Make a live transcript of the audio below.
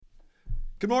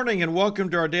Good morning and welcome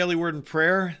to our daily word and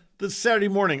prayer. This Saturday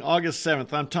morning, August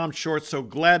 7th. I'm Tom Short, so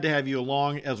glad to have you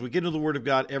along as we get into the Word of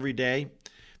God every day.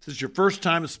 If this is your first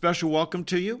time, a special welcome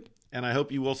to you, and I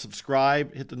hope you will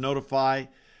subscribe, hit the notify,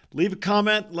 leave a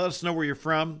comment, let us know where you're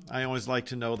from. I always like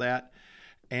to know that.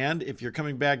 And if you're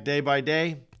coming back day by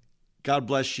day, God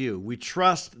bless you. We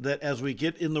trust that as we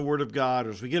get in the Word of God,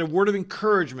 as we get a word of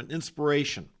encouragement,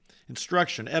 inspiration,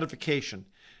 instruction, edification,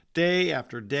 day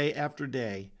after day after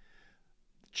day,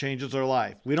 changes our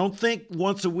life. We don't think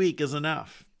once a week is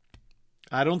enough.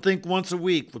 I don't think once a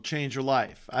week will change your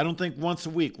life. I don't think once a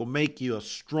week will make you a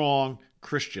strong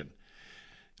Christian.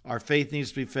 Our faith needs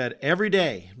to be fed every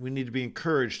day. We need to be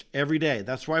encouraged every day.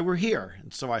 That's why we're here.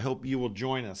 And so I hope you will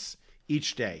join us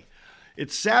each day.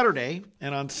 It's Saturday,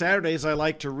 and on Saturdays I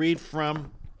like to read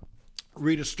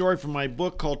a story from my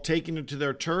book called Taking It to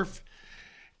Their Turf,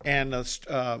 and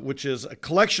which is a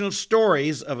collection of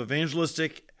stories of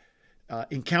evangelistic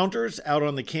encounters out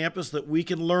on the campus that we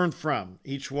can learn from,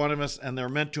 each one of us, and they're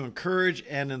meant to encourage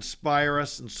and inspire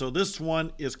us. And so this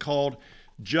one is called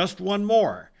Just One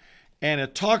More, and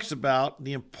it talks about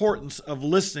the importance of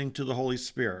listening to the Holy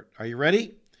Spirit. Are you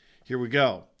ready? Here we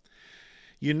go.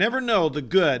 You never know the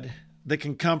good that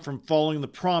can come from following the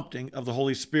prompting of the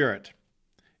Holy Spirit.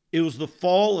 It was the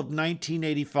fall of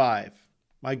 1985.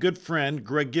 My good friend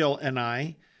Greg Gill and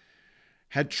I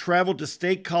had traveled to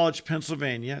State College,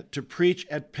 Pennsylvania to preach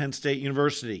at Penn State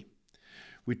University.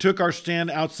 We took our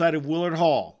stand outside of Willard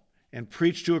Hall and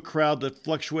preached to a crowd that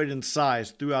fluctuated in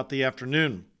size throughout the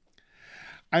afternoon.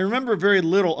 I remember very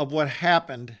little of what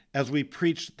happened as we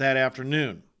preached that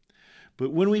afternoon,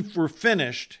 but when we were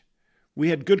finished,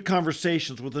 we had good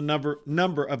conversations with a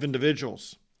number of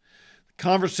individuals. The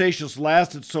conversations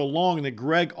lasted so long that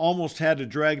Greg almost had to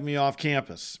drag me off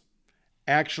campus.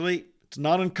 Actually, it's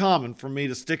not uncommon for me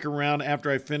to stick around after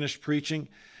I finished preaching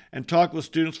and talk with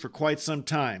students for quite some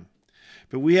time.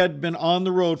 But we had been on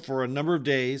the road for a number of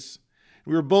days.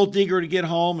 We were both eager to get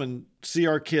home and see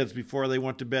our kids before they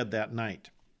went to bed that night.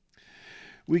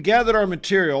 We gathered our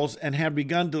materials and had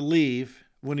begun to leave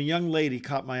when a young lady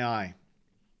caught my eye.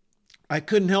 I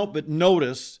couldn't help but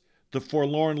notice the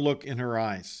forlorn look in her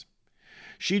eyes.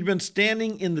 She'd been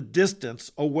standing in the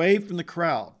distance away from the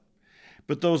crowd,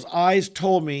 but those eyes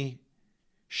told me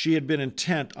she had been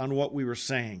intent on what we were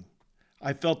saying.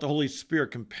 I felt the Holy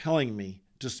Spirit compelling me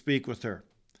to speak with her.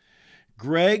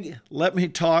 Greg, let me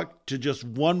talk to just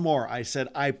one more. I said,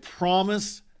 I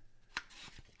promise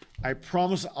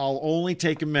I'll only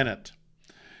take a minute.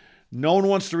 No one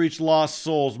wants to reach lost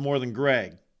souls more than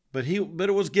Greg, but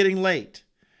it was getting late.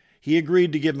 He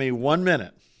agreed to give me 1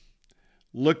 minute,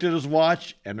 looked at his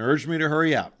watch, and urged me to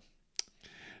hurry up.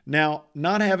 Now,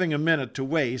 not having a minute to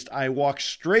waste, I walked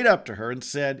straight up to her and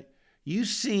said, you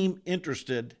seem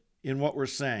interested in what we're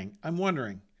saying. I'm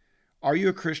wondering, are you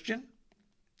a Christian?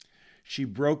 She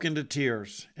broke into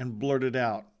tears and blurted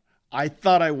out, I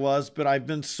thought I was, but I've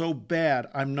been so bad,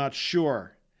 I'm not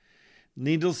sure.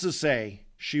 Needless to say,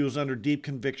 she was under deep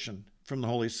conviction from the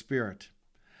Holy Spirit.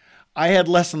 I had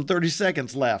less than 30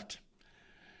 seconds left.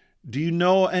 Do you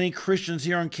know any Christians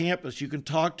here on campus you can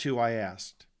talk to? I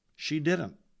asked. She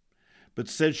didn't, but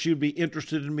said she would be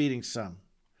interested in meeting some.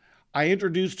 I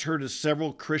introduced her to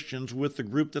several Christians with the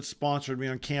group that sponsored me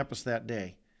on campus that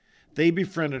day. They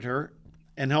befriended her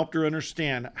and helped her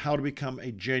understand how to become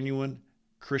a genuine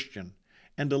Christian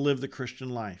and to live the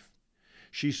Christian life.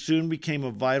 She soon became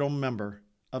a vital member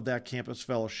of that campus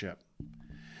fellowship.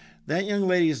 That young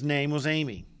lady's name was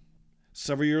Amy.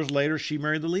 Several years later, she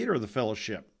married the leader of the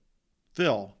fellowship,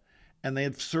 Phil, and they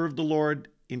had served the Lord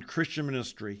in Christian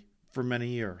ministry for many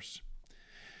years.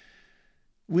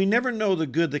 We never know the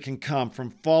good that can come from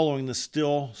following the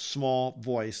still, small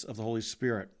voice of the Holy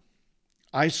Spirit.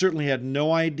 I certainly had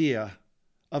no idea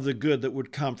of the good that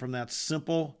would come from that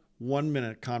simple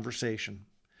 1-minute conversation.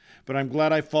 But I'm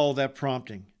glad I followed that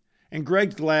prompting. And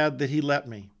Greg's glad that he let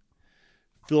me.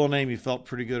 Phil and Amy felt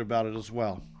pretty good about it as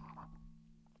well.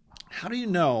 How do you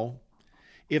know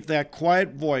if that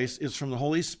quiet voice is from the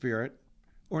Holy Spirit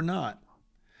or not?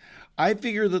 I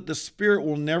figure that the Spirit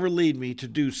will never lead me to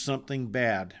do something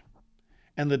bad,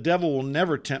 and the devil will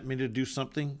never tempt me to do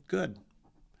something good.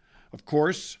 Of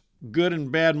course, good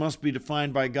and bad must be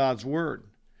defined by God's Word.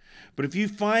 But if you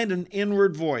find an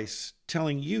inward voice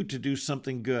telling you to do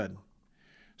something good,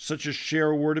 such as share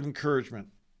a word of encouragement,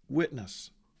 witness,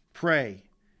 pray,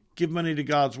 give money to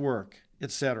God's work,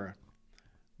 etc.,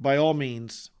 by all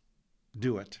means,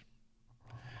 do it.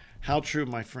 How true,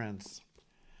 my friends.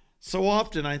 So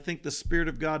often I think the Spirit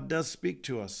of God does speak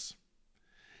to us.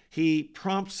 He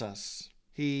prompts us.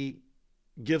 He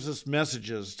gives us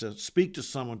messages to speak to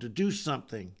someone, to do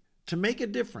something, to make a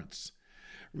difference.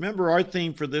 Remember, our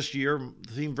theme for this year,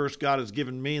 the theme verse God has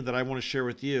given me that I want to share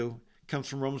with you, comes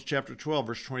from Romans chapter 12,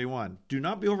 verse 21. Do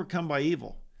not be overcome by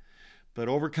evil, but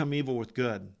overcome evil with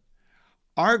good.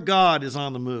 Our God is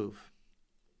on the move.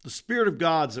 The Spirit of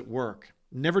God's at work.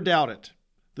 Never doubt it.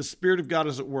 The Spirit of God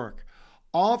is at work,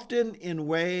 often in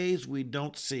ways we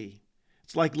don't see.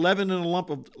 It's like leaven in a lump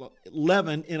of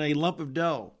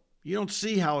dough. You don't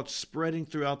see how it's spreading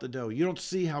throughout the dough. You don't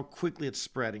see how quickly it's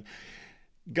spreading.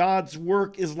 God's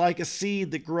work is like a seed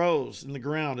that grows in the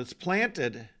ground. It's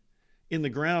planted in the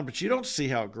ground, but you don't see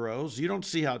how it grows. You don't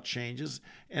see how it changes.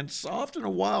 And it's often a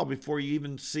while before you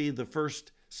even see the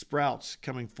first sprouts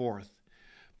coming forth.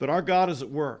 But our God is at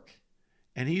work,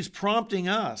 and He's prompting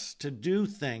us to do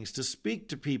things, to speak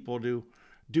to people, to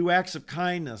do acts of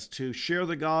kindness, to share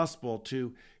the gospel,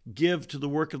 to give to the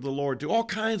work of the Lord, to all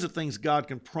kinds of things God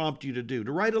can prompt you to do,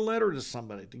 to write a letter to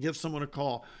somebody, to give someone a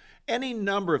call. Any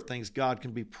number of things God can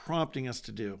be prompting us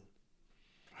to do.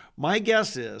 My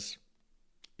guess is,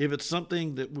 if it's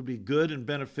something that would be good and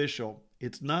beneficial,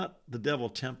 it's not the devil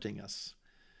tempting us.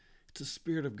 It's the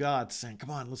Spirit of God saying,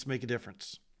 come on, let's make a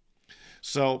difference.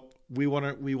 So we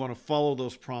want to follow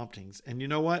those promptings. And you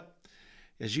know what?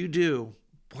 As you do,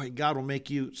 boy, God will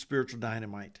make you spiritual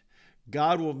dynamite.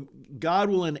 God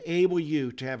will enable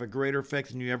you to have a greater effect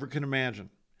than you ever can imagine.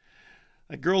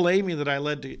 A girl Amy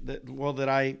that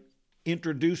I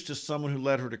introduced to someone who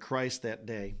led her to Christ that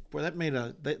day. Boy,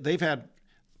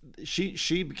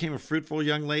 she became a fruitful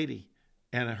young lady,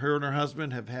 and her and her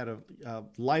husband have had a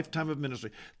lifetime of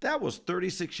ministry. That was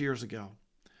 36 years ago.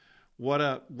 What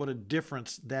a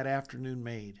difference that afternoon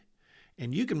made.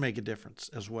 And you can make a difference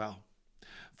as well.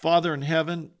 Father in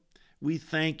heaven, we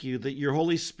thank you that your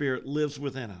Holy Spirit lives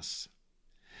within us.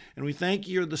 And we thank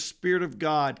you the Spirit of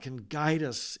God can guide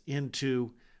us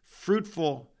into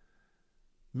fruitful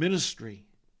ministry.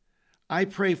 I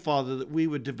pray, Father, that we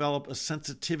would develop a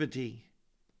sensitivity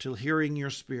to hearing your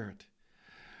Spirit.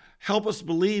 Help us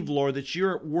believe, Lord, that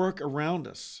you're at work around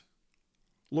us.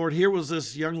 Lord, here was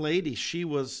this young lady. She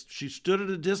stood at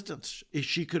a distance.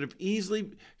 She could have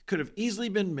easily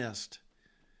been missed.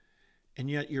 And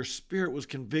yet your Spirit was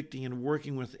convicting and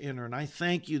working within her. And I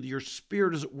thank you that your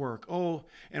Spirit is at work. Oh,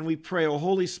 and we pray, oh,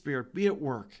 Holy Spirit, be at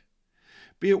work.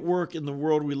 Be at work in the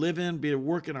world we live in. Be at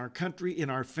work in our country, in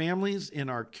our families, in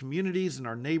our communities, in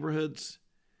our neighborhoods,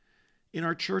 in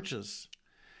our churches.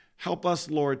 Help us,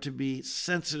 Lord, to be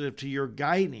sensitive to your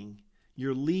guiding,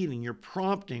 your leading, your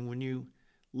prompting when you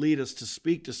lead us to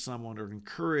speak to someone or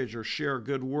encourage or share a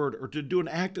good word or to do an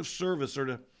act of service or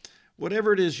to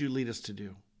whatever it is you lead us to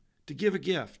do. To give a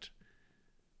gift,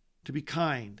 to be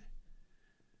kind,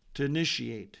 to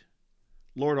initiate.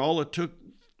 Lord, all it took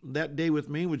that day with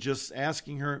me was just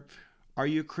asking her, are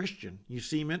you a Christian? You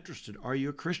seem interested. Are you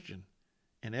a Christian?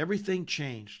 And everything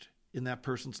changed in that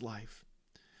person's life.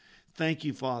 Thank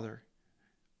you, Father,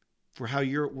 for how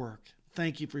you're at work.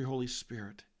 Thank you for your Holy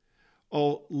Spirit.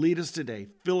 Oh, lead us today,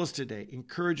 fill us today,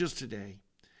 encourage us today,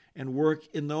 and work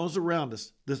in those around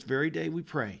us this very day, we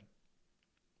pray.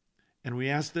 And we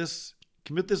ask this,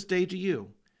 commit this day to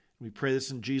you. We pray this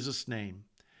in Jesus' name.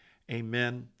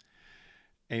 Amen,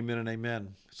 amen, and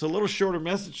amen. It's a little shorter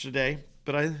message today,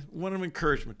 but I want an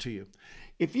encouragement to you.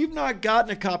 If you've not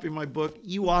gotten a copy of my book,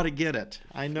 you ought to get it.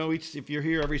 I know if you're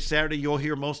here every Saturday, you'll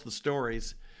hear most of the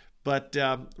stories. But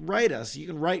write us. You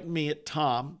can write me at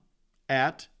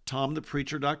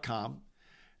tom@tomthepreacher.com,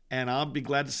 and I'll be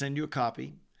glad to send you a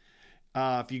copy.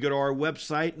 If you go to our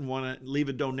website and want to leave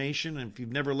a donation, and if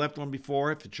you've never left one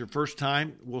before, if it's your first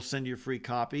time, we'll send you a free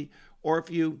copy. Or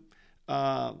if you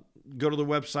go to the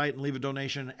website and leave a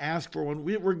donation and ask for one,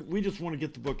 we just want to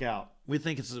get the book out. We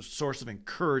think it's a source of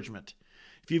encouragement.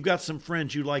 If you've got some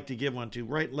friends you'd like to give one to,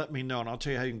 let me know, and I'll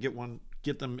tell you how you can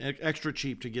get them extra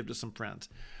cheap to give to some friends.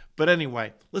 But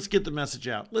anyway, let's get the message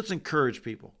out. Let's encourage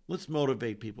people. Let's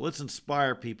motivate people. Let's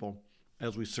inspire people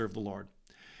as we serve the Lord.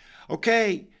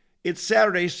 Okay. It's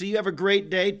Saturday, so you have a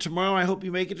great day. Tomorrow, I hope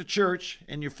you make it to church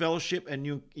and your fellowship,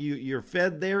 and you're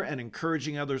fed there and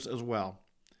encouraging others as well.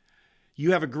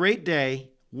 You have a great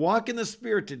day. Walk in the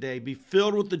Spirit today. Be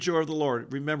filled with the joy of the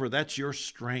Lord. Remember, that's your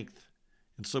strength.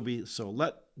 And so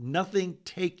let nothing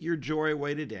take your joy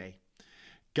away today.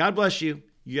 God bless you.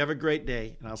 You have a great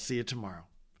day, and I'll see you tomorrow.